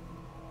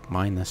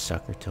mine this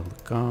sucker till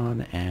it's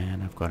gone,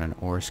 and I've got an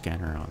ore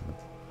scanner on the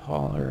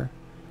hauler.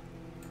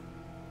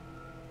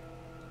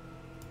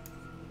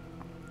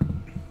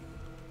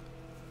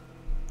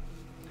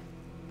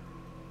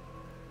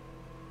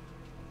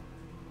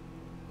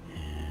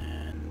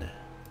 And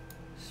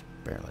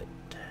spare light.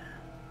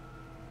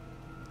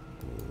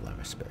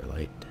 Lever spare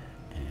light.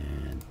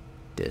 And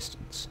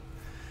distance.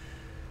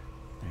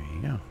 There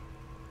you go.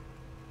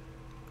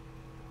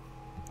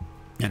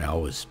 And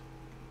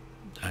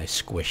I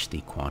squish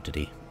the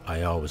quantity.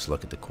 I always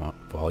look at the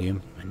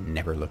volume. I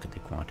never look at the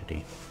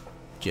quantity.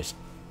 Just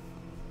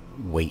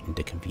waiting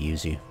to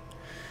confuse you.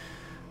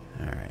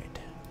 Alright.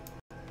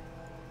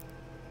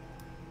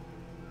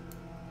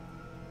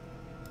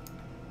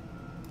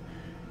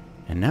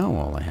 And now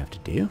all I have to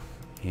do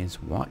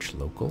is watch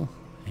local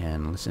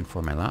and listen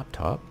for my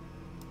laptop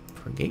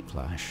for gate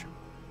flash.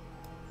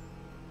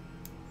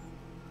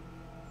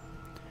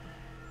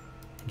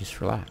 And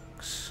just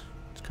relax.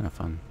 It's kind of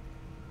fun.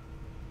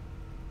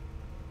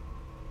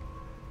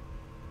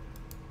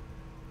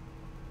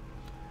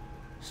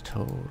 Just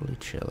totally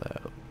chill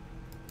out.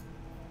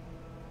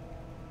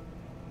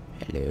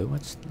 Hello,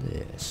 what's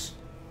this?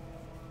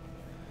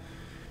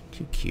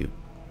 Too cute.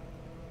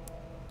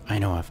 I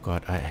know I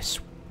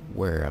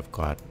swear I've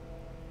got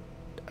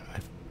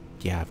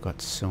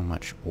so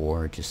much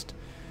ore just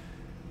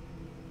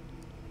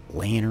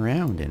laying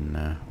around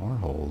in ore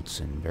holds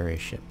in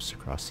various ships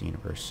across the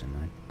universe, and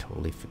I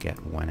totally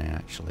forget when I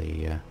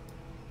actually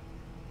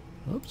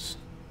oops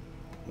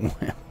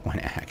when I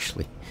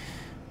actually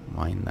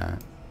mine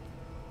that.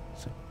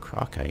 It's a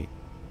crocite.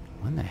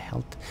 When the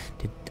hell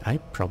did I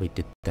probably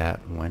did that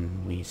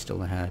when we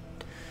still had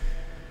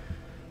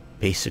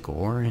basic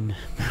ore in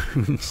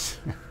moons?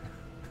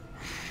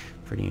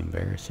 Pretty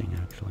embarrassing,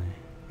 actually.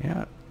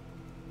 Yeah,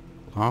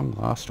 long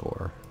lost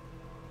ore.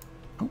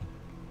 Oh.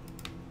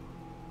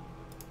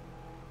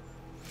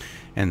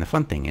 And the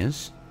fun thing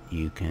is,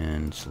 you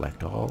can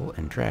select all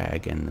and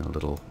drag, and the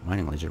little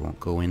mining laser won't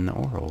go in the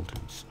ore hold.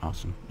 It's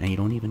awesome, and you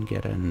don't even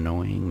get an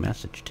annoying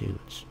message too.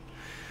 It's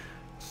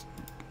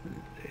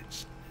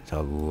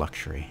a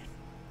luxury.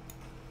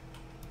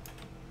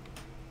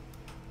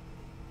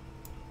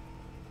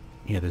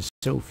 Yeah, there's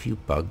so few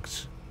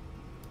bugs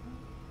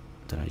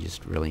that I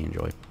just really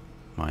enjoy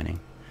mining.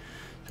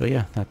 So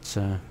yeah, that's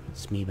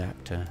me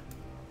back to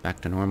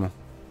normal.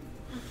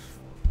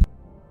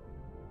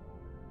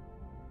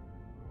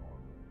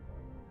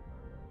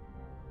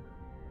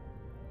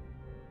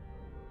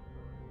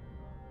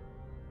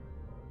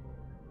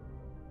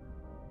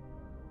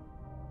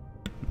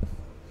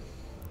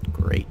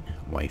 great.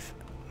 Wife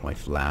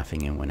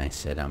laughing in when I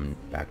said I'm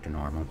back to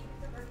normal.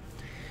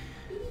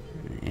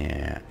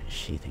 Yeah,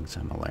 she thinks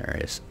I'm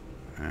hilarious.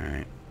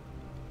 Alright.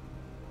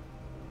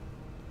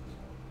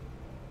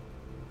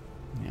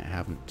 Yeah, I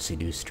haven't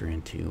seduced her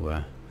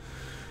into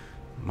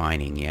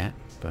mining yet,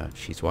 but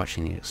she's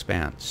watching The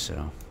Expanse,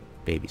 so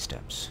baby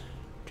steps.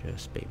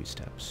 Just baby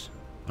steps.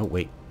 Oh,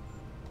 wait.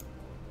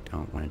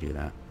 Don't want to do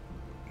that.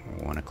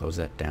 I want to close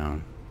that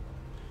down.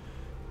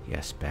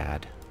 Yes,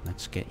 bad.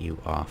 Let's get you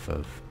off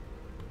of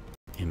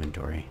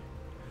inventory.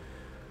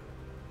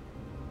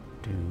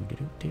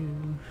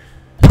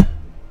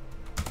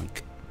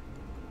 Like,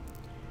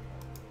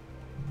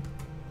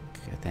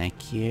 okay,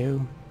 thank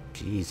you.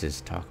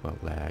 Jesus, talk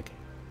about lag.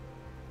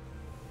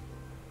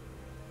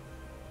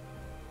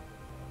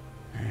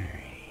 Alright.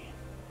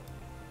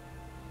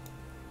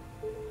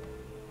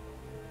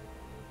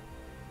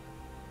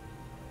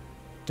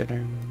 Ta-da.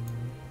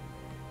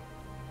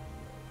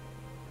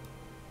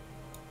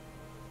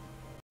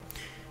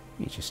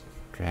 You just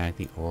drag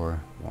the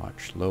ore,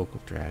 watch local,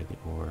 drag the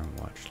ore, and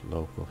watch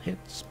local, hit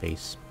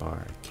space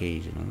bar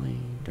occasionally.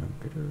 Dun,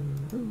 dun,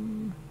 dun,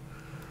 dun.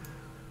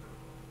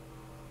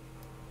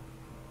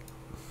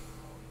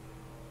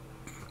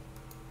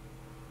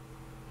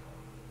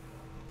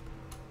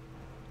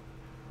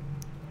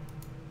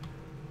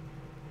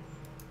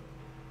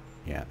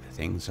 Yeah, the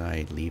things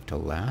I leave till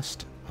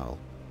last, I'll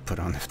put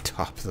on the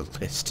top of the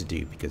list to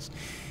do because,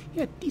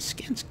 yeah,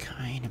 descan's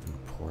kind of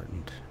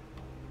important.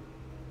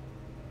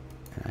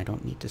 And I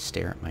don't need to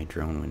stare at my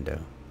drone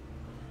window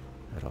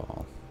at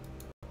all.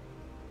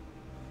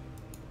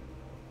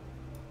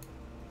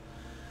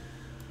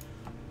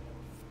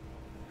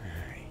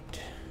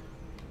 Alright.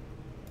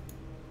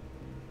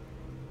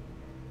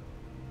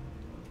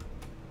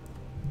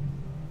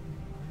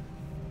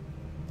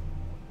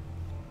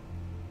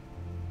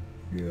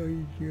 Yeah. There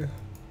you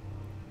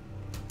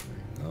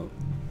go.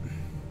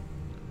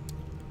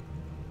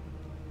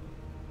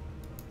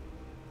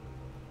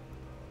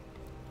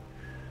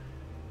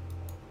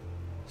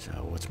 So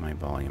what's my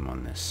volume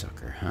on this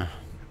sucker, huh?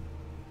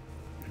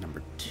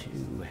 Number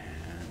 2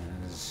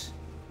 has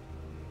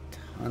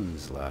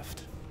tons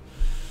left.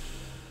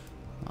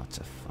 Lots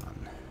of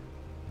fun.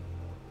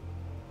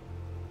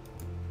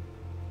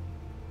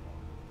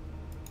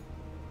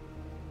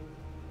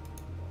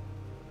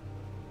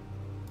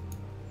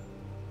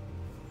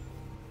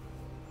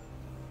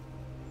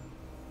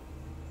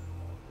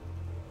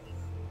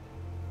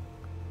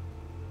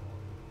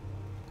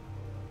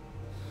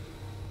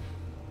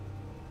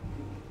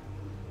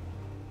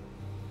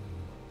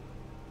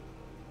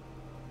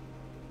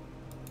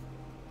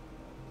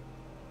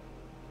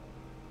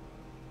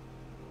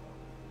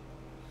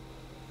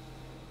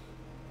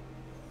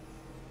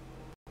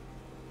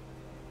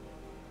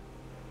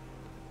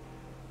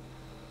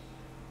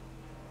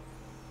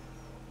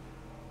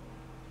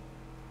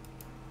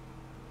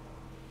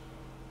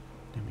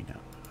 There we go.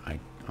 I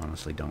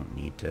honestly don't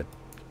need to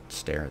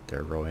stare at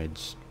their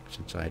roids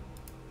since I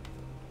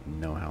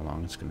know how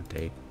long it's going to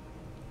take.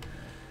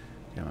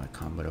 Got my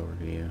combat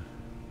overview.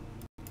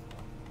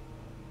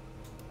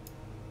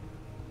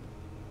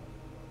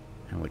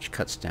 And which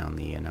cuts down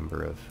the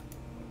number of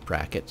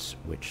brackets,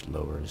 which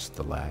lowers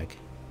the lag.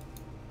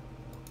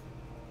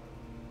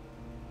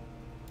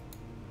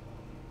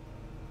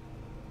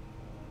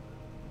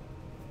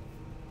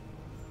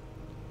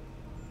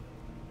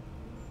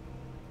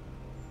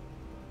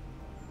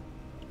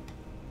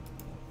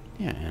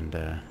 Yeah,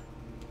 and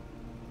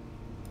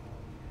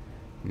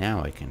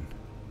now I can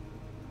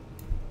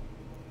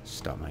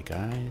stop my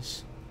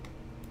guys,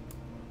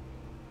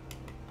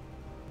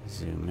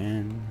 zoom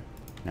in,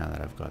 now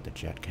that I've got the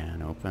jet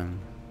can open,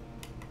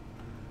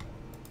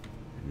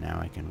 and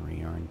now I can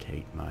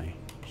reorientate my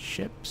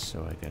ship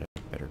so I get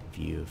a better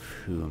view of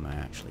who am I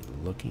actually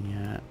looking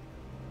at.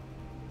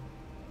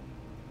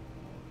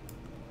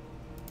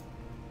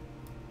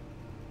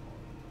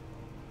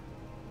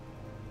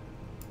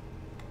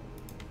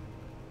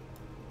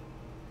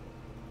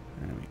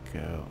 There we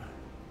go.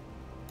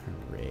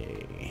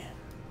 Hooray.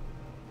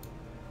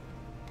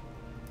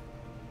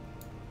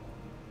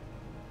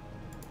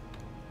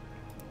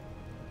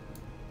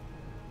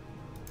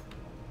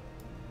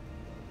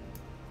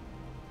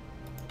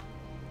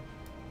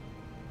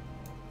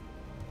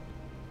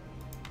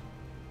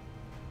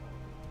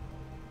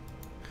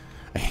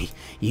 I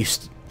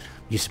used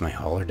my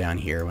hauler down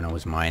here when I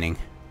was mining,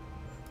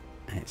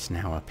 and it's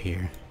now up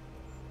here.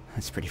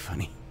 That's pretty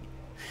funny.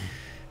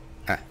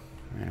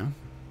 You know.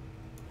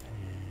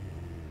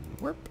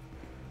 And warp.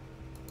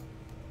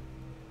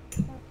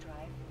 Warp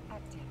drive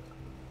active.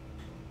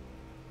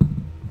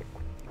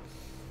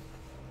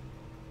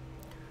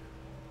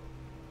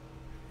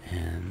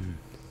 And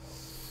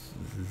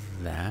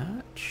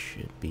that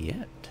should be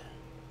it.